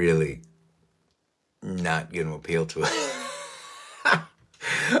really not gonna appeal to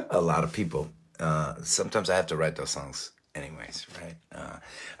a lot of people. Sometimes I have to write those songs anyways, right?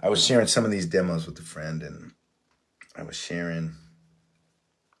 I was sharing some of these demos with a friend, and I was sharing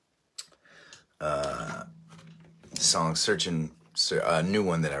song, a new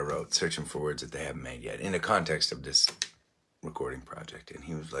one that I wrote, Searching for Words That They Haven't Made Yet, in the context of this recording project. And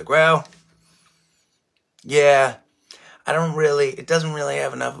he was like, well, yeah, it doesn't really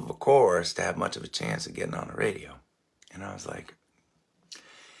have enough of a chorus to have much of a chance of getting on the radio. And I was like,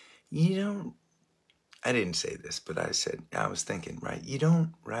 I didn't say this, but I was thinking, right? You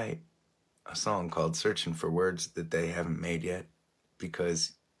don't write a song called Searching for Words That They Haven't Made Yet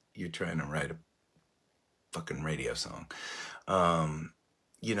because you're trying to write a fucking radio song.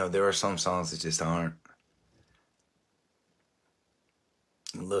 There are some songs that just aren't.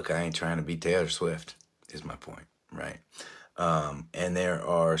 Look, I ain't trying to be Taylor Swift, is my point, right? And there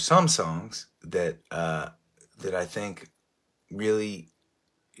are some songs that I think really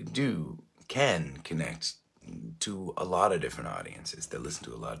can connect to a lot of different audiences that listen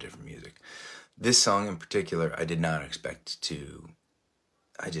to a lot of different music. This song in particular, I did not expect to.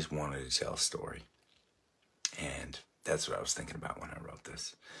 I just wanted to tell a story. And that's what I was thinking about when I wrote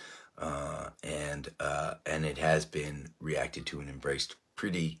this. And it has been reacted to and embraced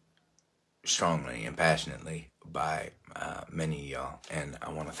pretty strongly and passionately by many of y'all. And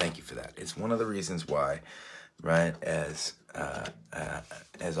I want to thank you for that. It's one of the reasons why, right, as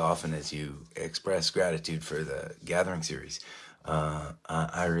often as you express gratitude for the Gathering series,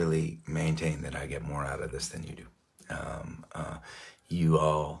 I really maintain that I get more out of this than you do. You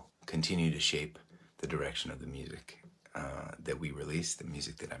all continue to shape the direction of the music that we release, the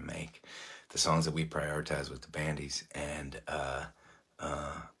music that I make, the songs that we prioritize with the bandies, and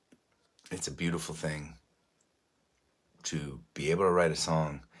it's a beautiful thing to be able to write a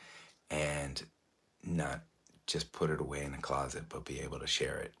song and not just put it away in a closet, but be able to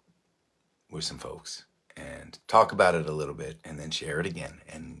share it with some folks and talk about it a little bit and then share it again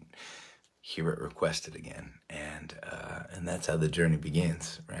and hear it requested again. And that's how the journey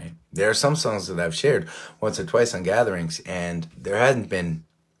begins, right? There are some songs that I've shared once or twice on gatherings, and there hasn't been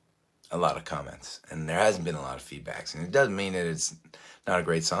a lot of comments, and there hasn't been a lot of feedbacks. And it doesn't mean that it's not a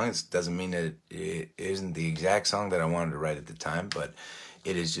great song. It doesn't mean that it isn't the exact song that I wanted to write at the time, but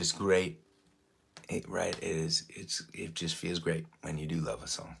it is just great. Right? It just feels great when you do love a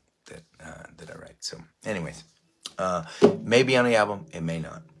song that I write. So, anyways, maybe on the album, it may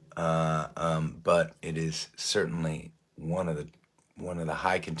not. But it is certainly one of the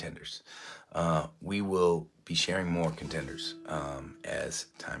high contenders. We will be sharing more contenders as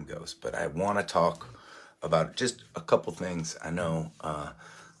time goes, but I want to talk about just a couple things. I know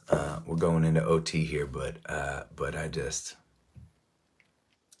we're going into OT here, but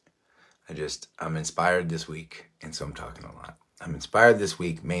I'm inspired this week, and so I'm talking a lot. I'm inspired this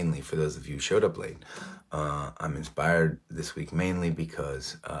week mainly, for those of you who showed up late, I'm inspired this week mainly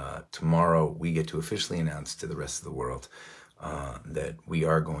because tomorrow we get to officially announce to the rest of the world that we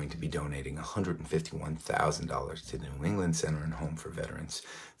are going to be donating $151,000 to the New England Center and Home for Veterans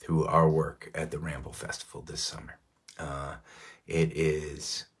through our work at the RAMBLE Festival this summer. It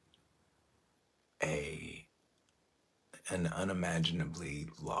is an unimaginably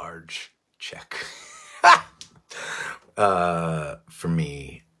large check for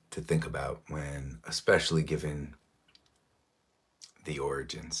me to think about, when, especially given the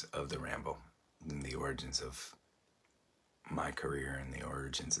origins of the RAMBLE, and the origins of my career and the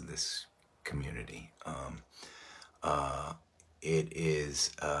origins of this community. It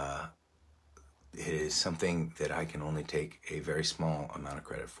is something that I can only take a very small amount of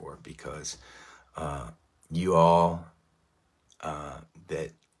credit for, because you all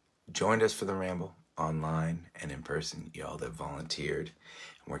that joined us for the RAMBLE online and in person, y'all that volunteered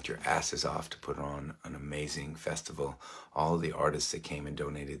and worked your asses off to put on an amazing festival, all of the artists that came and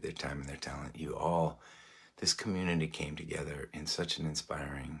donated their time and their talent, this community came together in such an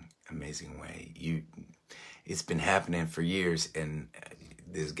inspiring, amazing way. It's been happening for years, and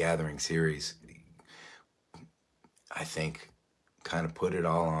this Gathering series, I think, kind of put it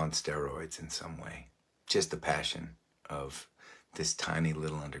all on steroids in some way. Just the passion of this tiny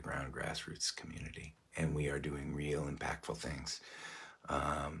little underground grassroots community. And we are doing real impactful things,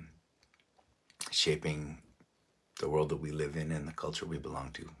 shaping the world that we live in and the culture we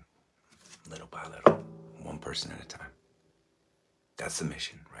belong to, little by little, one person at a time. That's the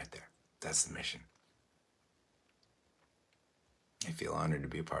mission right there. That's the mission. I feel honored to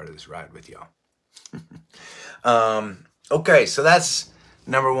be a part of this ride with y'all. Okay, so that's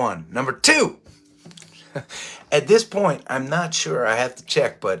number one. Number two, at this point, I'm not sure, I have to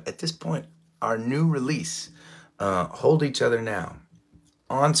check, but at this point, our new release, Hold Each Other Now,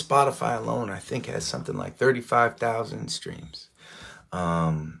 on Spotify alone, I think has something like 35,000 streams.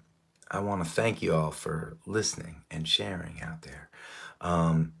 I want to thank you all for listening and sharing out there.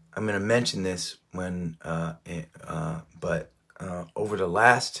 I'm going to mention this when, over the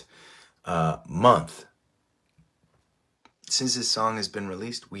last month, since this song has been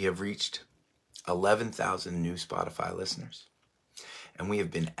released, we have reached 11,000 new Spotify listeners, and we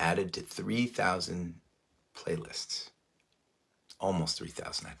have been added to 3,000 playlists. Almost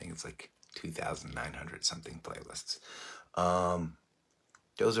 3,000. I think it's like 2,900 something playlists.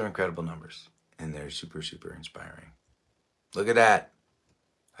 Those are incredible numbers, and they're super, super inspiring. Look at that.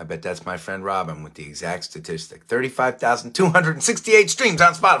 I bet that's my friend Robin with the exact statistic. 35,268 streams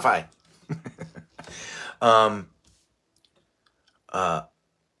on Spotify.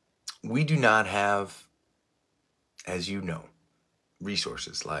 We do not have, as you know,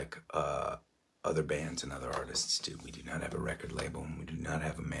 resources like other bands and other artists do. We do not have a record label, and we do not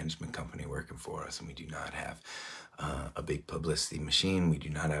have a management company working for us, and we do not have a big publicity machine. We do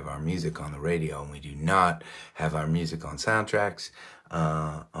not have our music on the radio, and we do not have our music on soundtracks,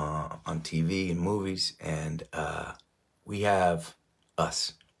 on TV and movies, and we have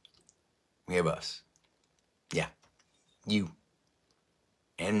us. We have us. Yeah. You.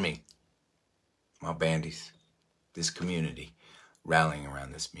 And me. My bandies. This community rallying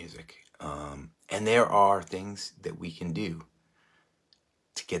around this music. And there are things that we can do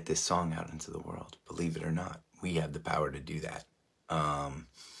to get this song out into the world. Believe it or not, we have the power to do that.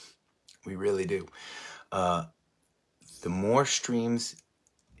 We really do. The more streams,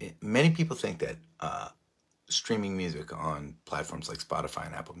 many people think that streaming music on platforms like Spotify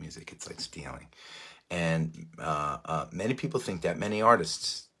and Apple Music, it's like stealing. And many people think that, many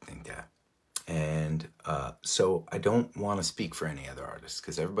artists think that. And so I don't want to speak for any other artists,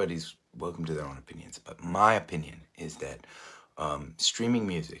 because everybody's welcome to their own opinions. But my opinion is that streaming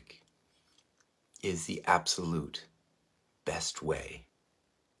music is the absolute best way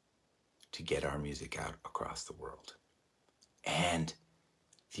to get our music out across the world. And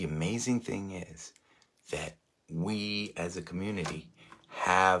the amazing thing is that we as a community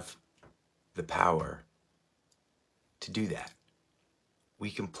have the power to do that.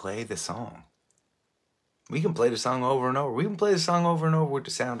 We can play the song. We can play the song over and over. We can play the song over and over with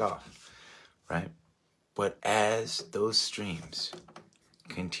the sound off, right? But as those streams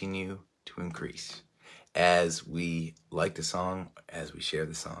continue to increase, as we like the song, as we share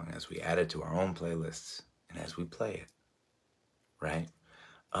the song, as we add it to our own playlists, and as we play it, right?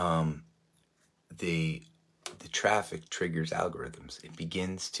 The traffic triggers algorithms. It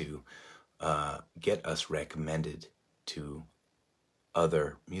begins to get us recommended to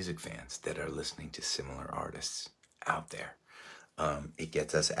other music fans that are listening to similar artists out there. It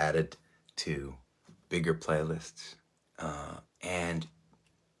gets us added to bigger playlists, and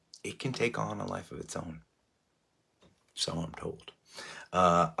it can take on a life of its own. So I'm told.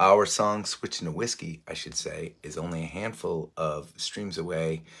 Our song, Switching to Whiskey, I should say, is only a handful of streams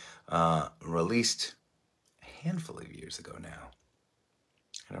away, released a handful of years ago now.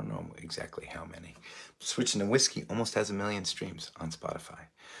 I don't know exactly how many. Switching to Whiskey almost has 1 million streams on Spotify.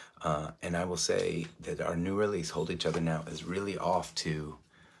 And I will say that our new release, Hold Each Other Now, is really off to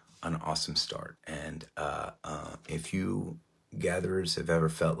an awesome start. And if you gatherers have ever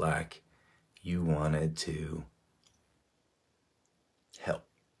felt like you wanted to help,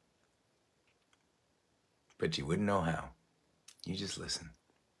 but you wouldn't know how, you just listen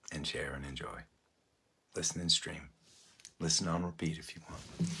and share and enjoy. Listen and stream. Listen on repeat if you want.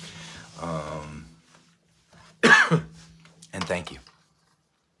 And thank you.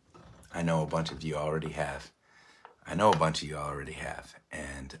 I know a bunch of you already have.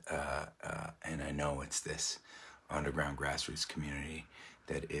 And I know it's this underground grassroots community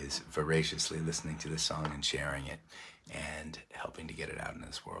that is voraciously listening to this song and sharing it and helping to get it out into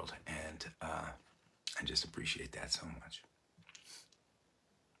this world. And I just appreciate that so much.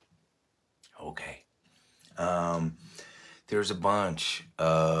 Okay. There's a bunch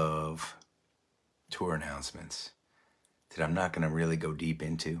of tour announcements that I'm not going to really go deep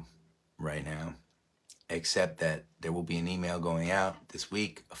into right now, except that there will be an email going out this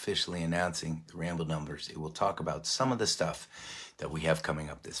week officially announcing the Ramble numbers. It will talk about some of the stuff that we have coming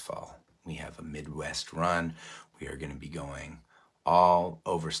up this fall. We have a Midwest run. We are going to be going all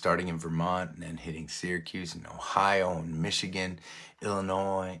over, starting in Vermont and then hitting Syracuse and Ohio and Michigan,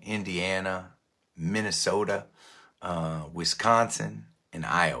 Illinois, Indiana, Minnesota, Wisconsin, and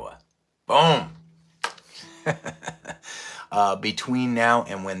Iowa. Boom! Between now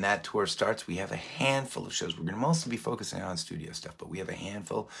and when that tour starts, we have a handful of shows. We're going to mostly be focusing on studio stuff, but we have a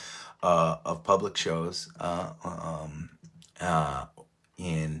handful of public shows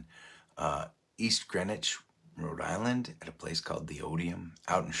in East Greenwich, Rhode Island, at a place called the Odeum.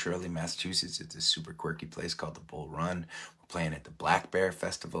 Out in Shirley, Massachusetts, it's a super quirky place called the Bull Run. We're playing at the Black Bear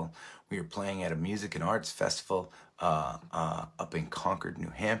Festival. We are playing at a music and arts festival up in Concord, New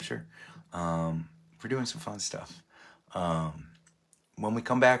Hampshire. We're doing some fun stuff. When we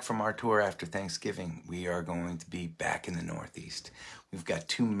come back from our tour after Thanksgiving, we are going to be back in the Northeast. We've got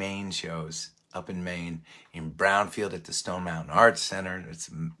 2 Maine shows up in Maine, in Brownfield at the Stone Mountain Arts Center.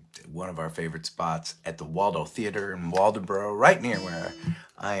 It's one of our favorite spots, at the Waldo Theater in Waldoboro, right near where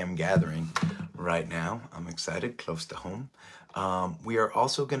I am gathering right now. I'm excited, close to home. We are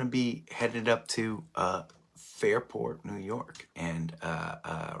also going to be headed up to Fairport, New York, and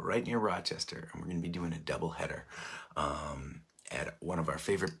right near Rochester. And we're going to be doing a double header at one of our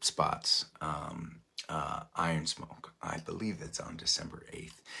favorite spots, Iron Smoke. I believe that's on December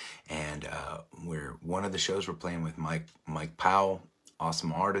 8th. And one of the shows we're playing with Mike Powell,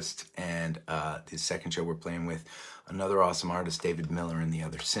 awesome artist, and the second show we're playing with another awesome artist, David Miller and the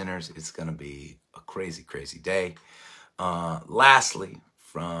Other Sinners. It's going to be a crazy, crazy day. Lastly,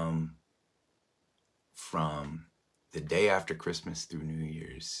 from the day after Christmas through New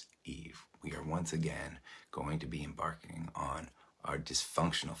Year's Eve, we are once again going to be embarking on our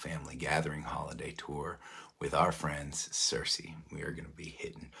dysfunctional family gathering holiday tour with our friends Cersei. We are going to be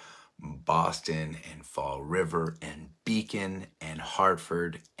hitting Boston and Fall River and Beacon and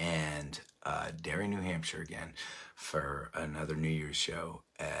Hartford and Derry, New Hampshire again for another New Year's show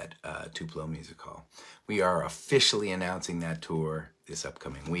at Tupelo Music Hall. We are officially announcing that tour this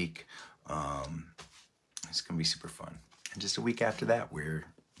upcoming week. It's going to be super fun. And just a week after that, we're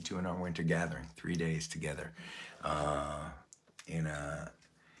doing our winter gathering, 3 days together in a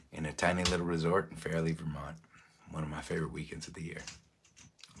tiny little resort in Fairleigh, Vermont. One of my favorite weekends of the year.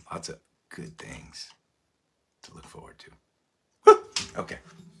 Lots of good things to look forward to. Woo! Okay.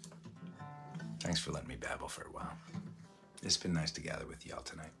 Thanks for letting me babble for a while. It's been nice to gather with y'all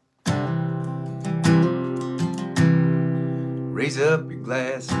tonight. Raise up your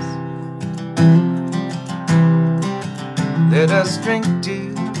glasses. Let us drink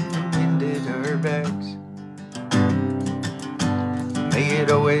to the wind at our backs. May it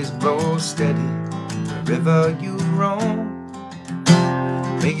always blow steady wherever you roam.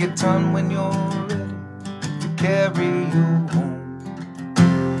 May it turn when you're ready to carry you home.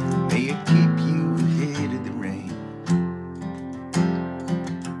 May it keep you ahead of the rain.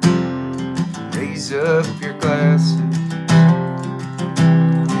 Raise up your glasses.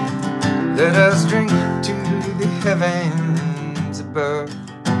 Let us drink to the heavens above.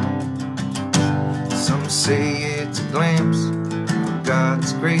 Some say it's a glimpse of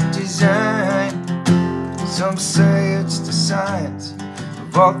God's great design. Some say it's the science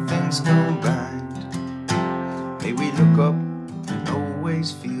of all things combined. May we look up and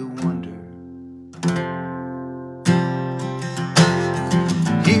always feel wonder.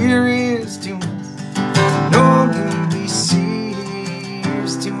 Here is to us, no than we see.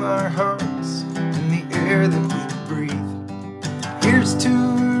 Here's to our hearts and the air that we breathe. Here's to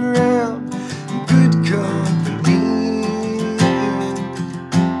around good company.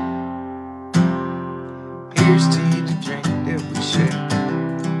 Here's to the drink that we share.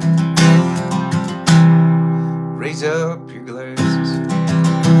 Raise up your glasses.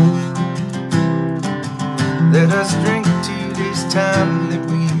 Let us drink to this time that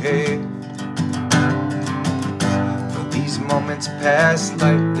we have. For these moments pass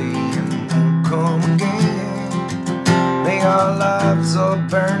lightly and won't come again. May our lives all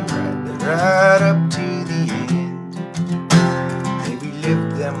burn bright, right up to the end. May we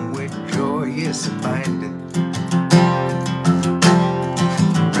live them with joyous abandon.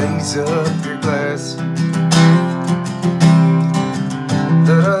 Raise up your glasses.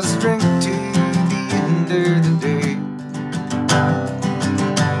 Let us drink to the end of the day.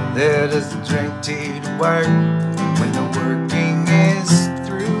 Let us drink to the work when the working is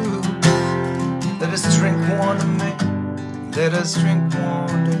through. Let us drink one to me. Let us drink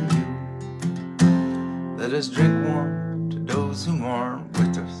one to you. Let us drink one to those who aren't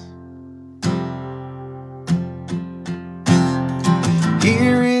with us.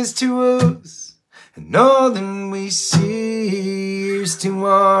 Here is to us, and all that we see. Here's to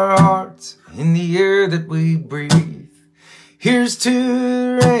our hearts in the air that we breathe. Here's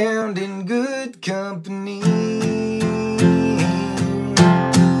to around in good company.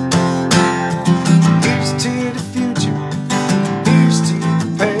 Here's to the future. Here's to the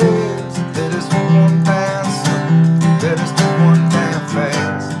past. Let us one down slow. Let us do one down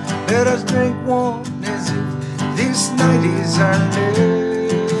fast. Let us drink one as if this night is our last.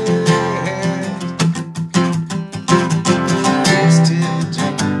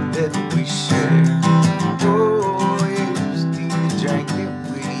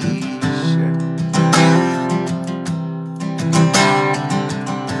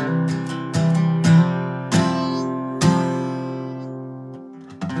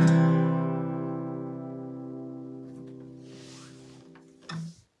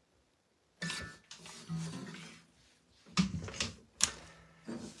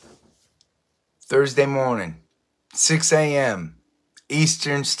 Thursday morning, 6 a.m.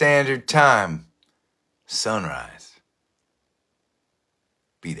 Eastern Standard Time, sunrise.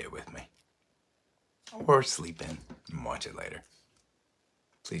 Be there with me. Or sleep in and watch it later.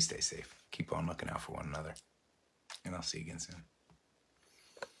 Please stay safe. Keep on looking out for one another. And I'll see you again soon.